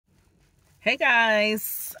Hey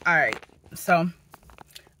guys. All right, so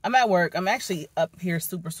I'm at work. I'm actually up here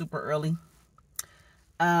super early.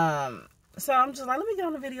 So I'm just like, let me get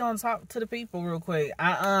on the video and talk to the people real quick.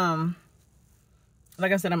 Like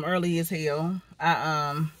I said, I'm early as hell.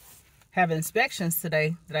 I have inspections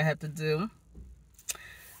today that I have to do.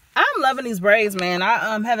 I'm loving these braids, man.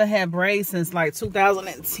 I haven't had braids since like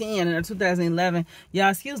 2010 or 2011. Y'all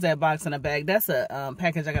excuse that box in the bag. That's a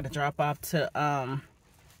package I got to drop off to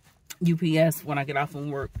UPS when I get off from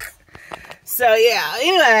work. So yeah,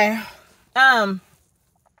 anyway,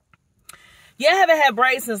 yeah, I haven't had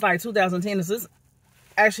braids since like 2010. This is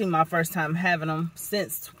actually my first time having them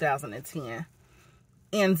since 2010.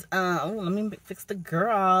 And let me fix the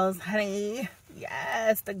girls, honey.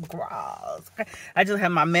 Yes, the girls. I just had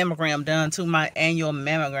my mammogram done too, my annual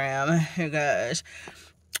mammogram. Oh gosh.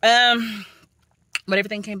 But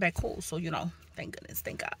everything came back cool, so you know, thank goodness,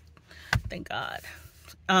 thank God.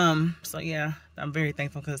 So yeah, I'm very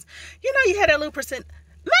thankful because, you know, you had that little percent.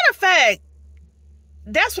 Matter of fact,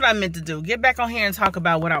 that's what I meant to do. Get back on here and talk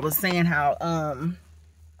about what I was saying, how,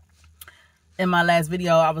 in my last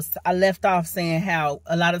video, I left off saying how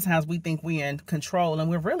a lot of times we think we're in control and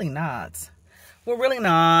we're really not. We're really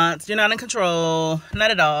not. You're not in control.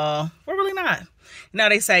 Not at all. We're really not. Now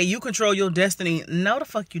they say you control your destiny. No, the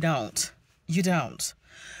fuck you don't. You don't.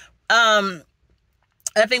 I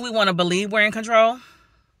think we want to believe we're in control,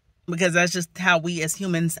 because that's just how we as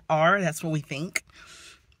humans are. That's what we think.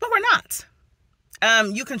 But we're not.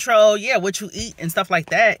 You control, yeah, what you eat and stuff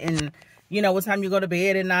like that. And, you know, what time you go to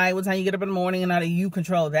bed at night, what time you get up in the morning and all that. You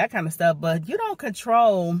control that kind of stuff. But you don't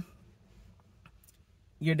control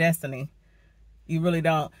your destiny. You really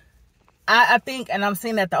don't. I think, and I'm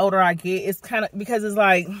seeing that the older I get, it's kind of, because it's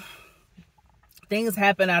like things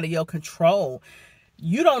happen out of your control.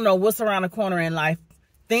 You don't know what's around the corner in life.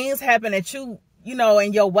 Things happen that you know,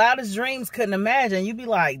 in your wildest dreams couldn't imagine. You'd be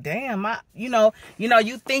like, damn, you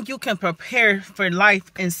think you can prepare for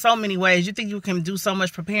life in so many ways. You think you can do so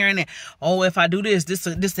much preparing, and, oh, if I do this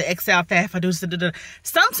to X out that, if I do this,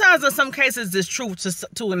 sometimes in some cases it's true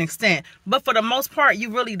to an extent, but for the most part, you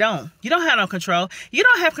really don't. You don't have no control. You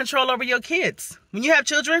don't have control over your kids. When you have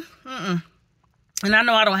children, and I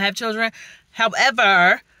know I don't have children.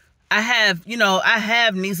 However, I have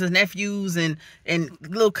nieces, nephews, and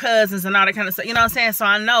little cousins and all that kind of stuff. You know what I'm saying? So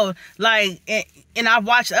I know, like, and I've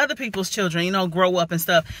watched other people's children, you know, grow up and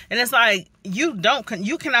stuff. And it's like, you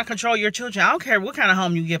cannot control your children. I don't care what kind of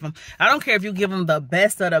home you give them. I don't care if you give them the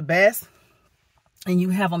best of the best and you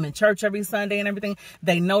have them in church every Sunday and everything.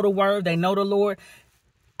 They know the word. They know the Lord.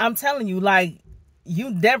 I'm telling you, like, you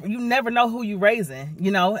never know who you're raising,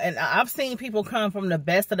 you know. And I've seen people come from the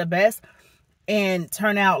best of the best and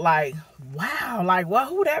turn out like, wow, like, well,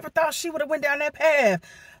 who'd ever thought she would have went down that path?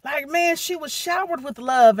 Like, man, she was showered with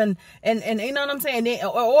love and you know what I'm saying?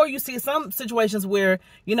 Or you see some situations where,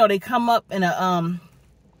 you know, they come up in a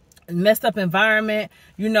messed up environment,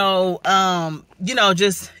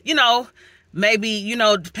 just, maybe, you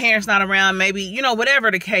know, the parents not around, maybe, you know,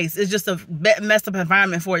 whatever the case. It's just a messed up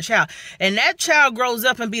environment for a child. And that child grows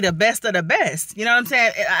up and be the best of the best. You know what I'm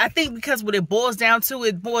saying? I think because what it boils down to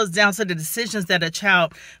the decisions that a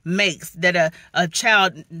child makes, that a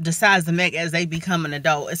child decides to make as they become an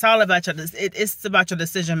adult. It's all about it's about your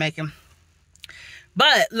decision making.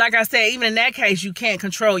 But like I said, even in that case, you can't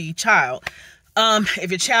control your child. If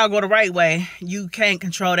your child go the right way, you can't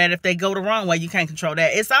control that. If they go the wrong way, you can't control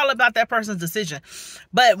that. It's all about that person's decision.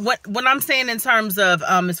 But what I'm saying in terms of,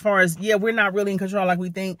 as far as, yeah, we're not really in control like we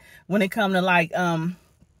think when it comes to like,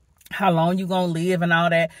 how long you gonna live and all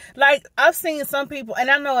that. Like, I've seen some people, and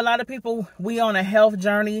I know a lot of people, we on a health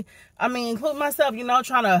journey. I mean, including myself, you know,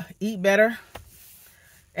 trying to eat better.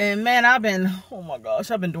 And man, oh my gosh,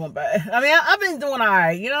 I've been doing bad. I mean, I've been doing all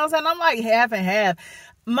right. You know what I'm saying? I'm like half and half.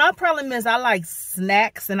 My problem is I like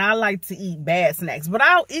snacks, and I like to eat bad snacks, but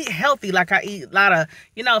I'll eat healthy. Like, I eat a lot of,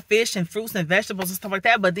 you know, fish and fruits and vegetables and stuff like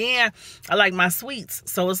that. But then I like my sweets.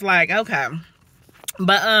 So it's like, okay.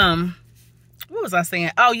 But, what was I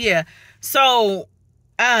saying? Oh yeah. So,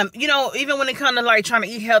 you know, even when it comes to like trying to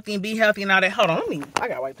eat healthy and be healthy and all that, hold on, I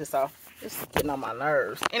gotta wipe this off. This is getting on my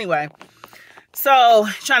nerves. Anyway, so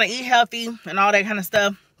trying to eat healthy and all that kind of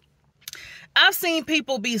stuff. I've seen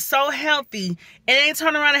people be so healthy and they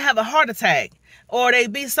turn around and have a heart attack. Or they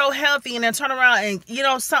be so healthy and then turn around and, you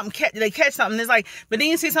know, they catch something. It's like, but then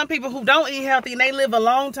you see some people who don't eat healthy and they live a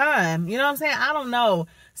long time. You know what I'm saying? I don't know.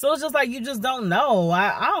 So it's just like, you just don't know.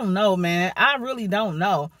 I don't know, man. I really don't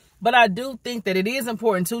know. But I do think that it is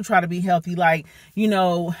important to try to be healthy. Like, you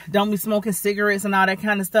know, don't be smoking cigarettes and all that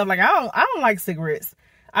kind of stuff. Like, I don't like cigarettes.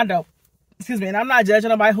 I don't. Excuse me. And I'm not judging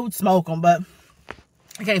nobody who smoke them, but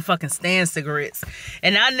I can't fucking stand cigarettes.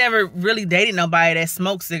 And I never really dated nobody that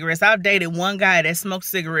smoked cigarettes. I've dated one guy that smoked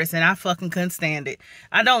cigarettes and I fucking couldn't stand it.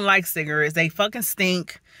 I don't like cigarettes. They fucking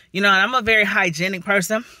stink. You know, and I'm a very hygienic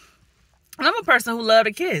person. And I'm a person who love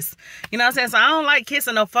to kiss. You know what I'm saying? So I don't like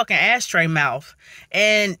kissing no fucking ashtray mouth.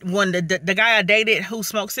 And when the guy I dated who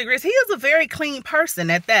smoked cigarettes, he is a very clean person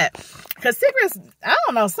at that. Because cigarettes, I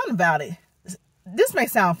don't know, something about it. This may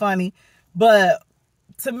sound funny, but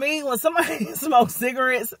to me, when somebody smokes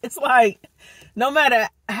cigarettes, it's like, no matter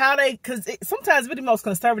how they, because sometimes with the most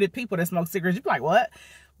conservative people that smoke cigarettes, you be like, what?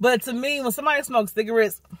 But to me, when somebody smokes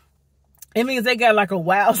cigarettes, it means they got like a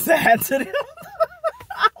wild side to them.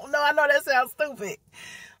 I don't know, I know that sounds stupid.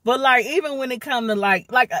 But like, even when it comes to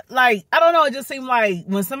like, I don't know, it just seems like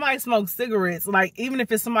when somebody smokes cigarettes, like, even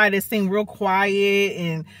if it's somebody that seems real quiet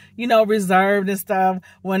and, you know, reserved and stuff,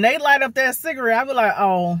 when they light up that cigarette, I be like,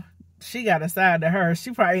 oh, she got a side to her. She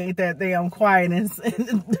probably ain't that damn quiet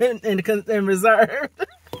and reserved.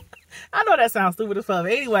 I know that sounds stupid as fuck.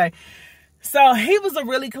 But anyway, so he was a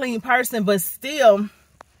really clean person, but still,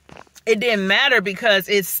 it didn't matter because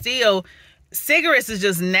it's still, cigarettes is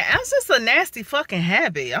just, that's just a nasty fucking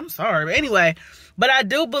habit. I'm sorry. But anyway, but I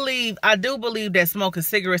do believe that smoking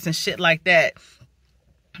cigarettes and shit like that,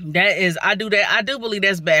 I do believe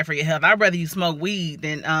that's bad for your health. I'd rather you smoke weed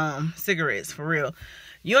than cigarettes, for real.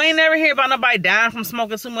 You ain't never hear about nobody dying from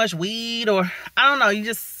smoking too much weed, or I don't know,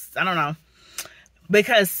 I don't know.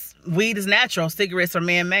 Because weed is natural, cigarettes are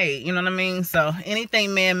man-made, you know what I mean? So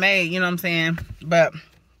anything man-made, you know what I'm saying? But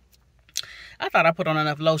I thought I put on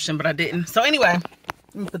enough lotion, but I didn't. So anyway,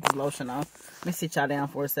 let me put this lotion on. Let me sit y'all down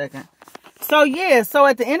for a second. So yeah, so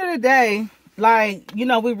at the end of the day, like, you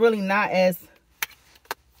know, we're really not as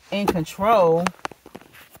in control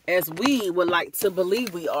as we would like to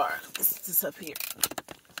believe we are. This is up here.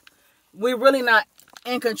 We're really not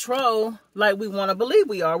in control like we want to believe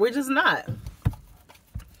we are. We're just not.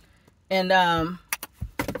 And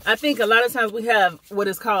I think a lot of times we have what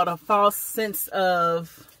is called a false sense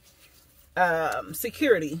of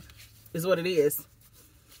security is what it is.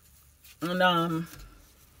 And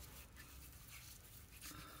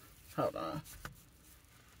hold on.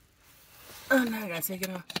 Oh, now I gotta take it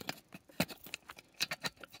off.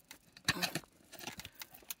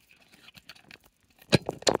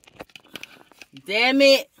 Damn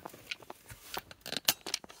it.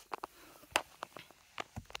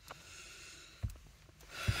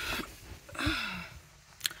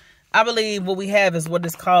 I believe what we have is what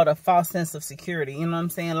is called a false sense of security. You know what I'm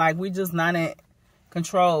saying? Like, we're just not in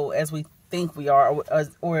control as we think we are,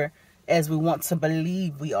 or as we want to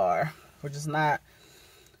believe we are. We're just not.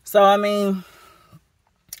 So, I mean,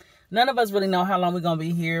 none of us really know how long we're going to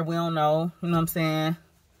be here. We don't know. You know what I'm saying?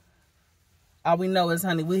 All we know is,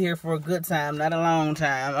 honey, we're here for a good time, not a long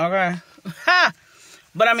time. Okay? Ha!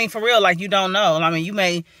 But, I mean, for real, like, you don't know. I mean, you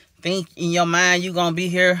may think in your mind you're going to be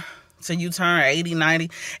here till you turn 80, 90.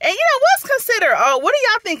 And, you know, what's considered old? What do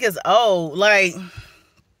y'all think is old? Like,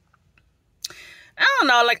 I don't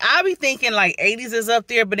know. Like, I be thinking, like, 80s is up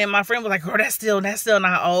there. But then my friend was like, oh, that's still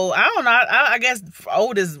not old. I don't know. I guess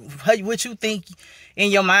old is what you think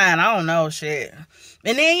in your mind. I don't know, shit.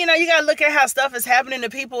 And then, you know, you got to look at how stuff is happening to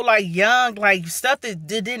people, like, young, like, stuff that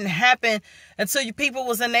didn't happen until people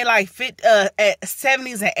was in their, like, at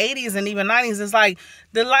 70s and 80s and even 90s. It's like,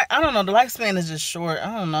 I don't know, the lifespan is just short.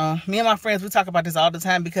 I don't know. Me and my friends, we talk about this all the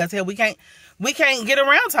time because, hell, we can't get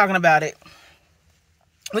around talking about it.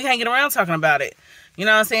 We can't get around talking about it. You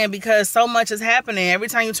know what I'm saying? Because so much is happening. Every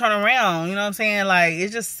time you turn around, you know what I'm saying? Like,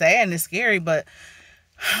 it's just sad and it's scary, but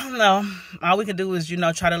I don't know. All we can do is, you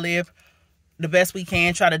know, try to live the best we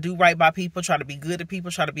can, try to do right by people, try to be good to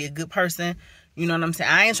people, try to be a good person. You know what I'm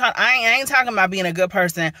saying? I ain't talking about being a good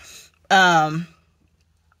person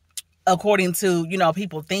according to, you know,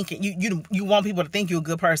 people thinking you want people to think you're a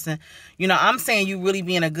good person. You know, I'm saying you really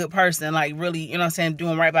being a good person, like really, you know what I'm saying,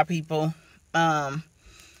 doing right by people and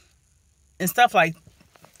stuff like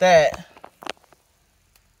that.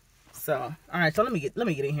 So, all right, so let me get in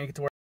here and get to work.